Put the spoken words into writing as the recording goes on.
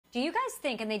Do you guys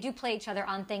think, and they do play each other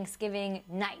on Thanksgiving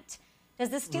night, does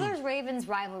the Steelers-Ravens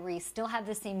rivalry still have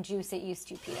the same juice it used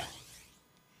to, Peter?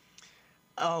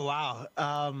 Oh,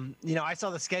 wow. You know, I saw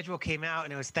the schedule came out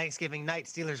and it was Thanksgiving night,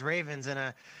 Steelers Ravens. And,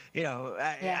 I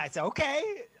said,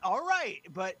 okay, all right.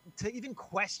 But to even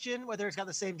question whether it's got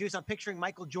the same juice, I'm picturing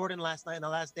Michael Jordan last night in The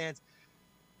Last Dance,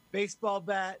 baseball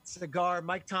bat, cigar,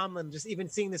 Mike Tomlin, just even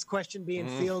seeing this question being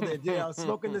fielded,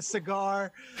 smoking the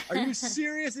cigar. Are you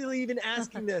seriously even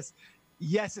asking this?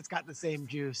 Yes, it's got the same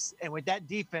juice. And with that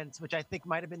defense, which I think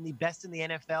might have been the best in the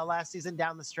NFL last season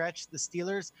down the stretch, the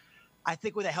Steelers, I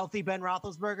think with a healthy Ben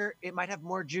Roethlisberger, it might have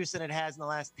more juice than it has in the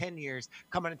last 10 years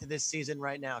coming into this season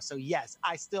right now. So, yes,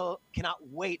 I still cannot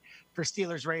wait for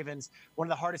Steelers-Ravens, one of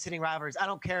the hardest-hitting rivalries. I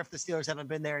don't care if the Steelers haven't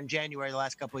been there in January the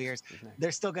last couple of years.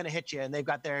 They're still going to hit you, and they've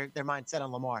got their mind set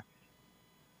on Lamar.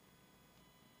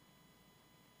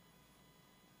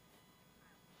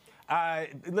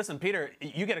 Listen, Peter,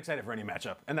 you get excited for any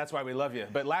matchup, and that's why we love you.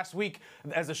 But last week,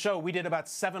 as a show, we did about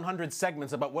 700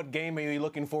 segments about what game are you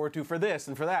looking forward to for this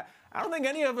and for that. I don't think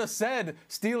any of us said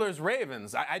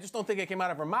Steelers-Ravens. I just don't think it came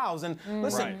out of our mouths. And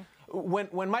listen,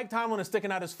 when Mike Tomlin is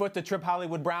sticking out his foot to trip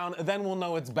Hollywood Brown, then we'll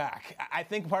know it's back. I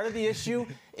think part of the issue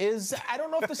is I don't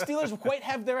know if the Steelers quite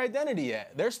have their identity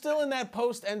yet. They're still in that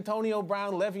post-Antonio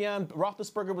Brown, Le'Veon,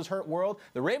 Roethlisberger was hurt world.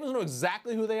 The Ravens know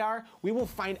exactly who they are. We will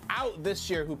find out this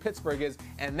year who Pittsburgh is,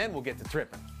 and then we'll get to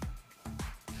tripping.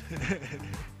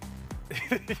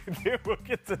 Then we'll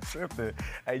get to tripping.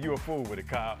 Hey, you a fool with it,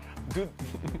 Kyle.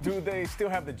 Do they still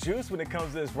have the juice when it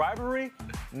comes to this rivalry?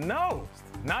 No,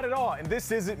 not at all. And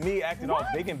this isn't me acting all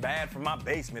big and bad from my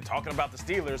basement talking about the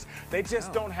Steelers. They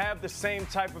just don't have the same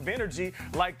type of energy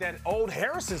like that old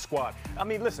Harrison squad. I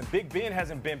mean, listen, Big Ben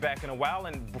hasn't been back in a while,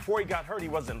 and before he got hurt, he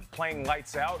wasn't playing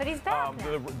lights out. But he's back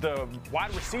now. The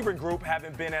wide receiver group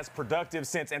haven't been as productive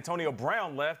since Antonio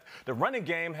Brown left. The running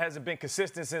game hasn't been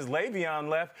consistent since Le'Veon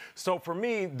left. So for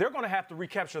me, they're going to have to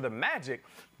recapture the magic.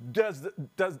 Do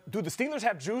the Steelers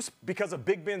have juice because of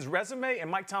Big Ben's resume and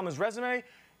Mike Tomlin's resume?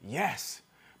 Yes.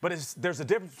 But there's a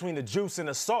difference between the juice and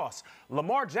the sauce.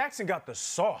 Lamar Jackson got the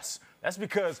sauce. That's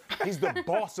because he's the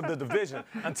boss of the division.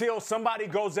 Until somebody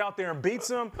goes out there and beats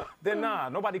him, then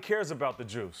nobody cares about the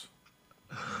juice.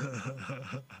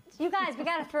 You guys, we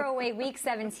got to throw away Week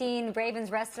 17. The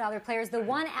Ravens rested all their players. The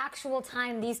one actual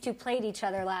time these two played each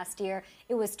other last year,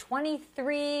 it was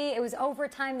 23. It was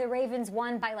overtime. The Ravens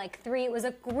won by like 3. It was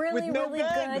a really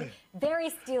good, very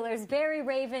Steelers, very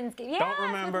Ravens game. Don't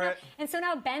remember it. And so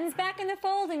now Ben's back in the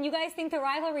fold, and you guys think the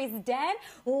rivalry's dead?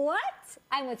 What?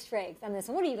 I'm with Striggs on this.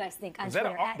 What do you guys think on Is that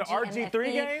Twitter? the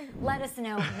RG3 game? Let us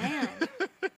know, man.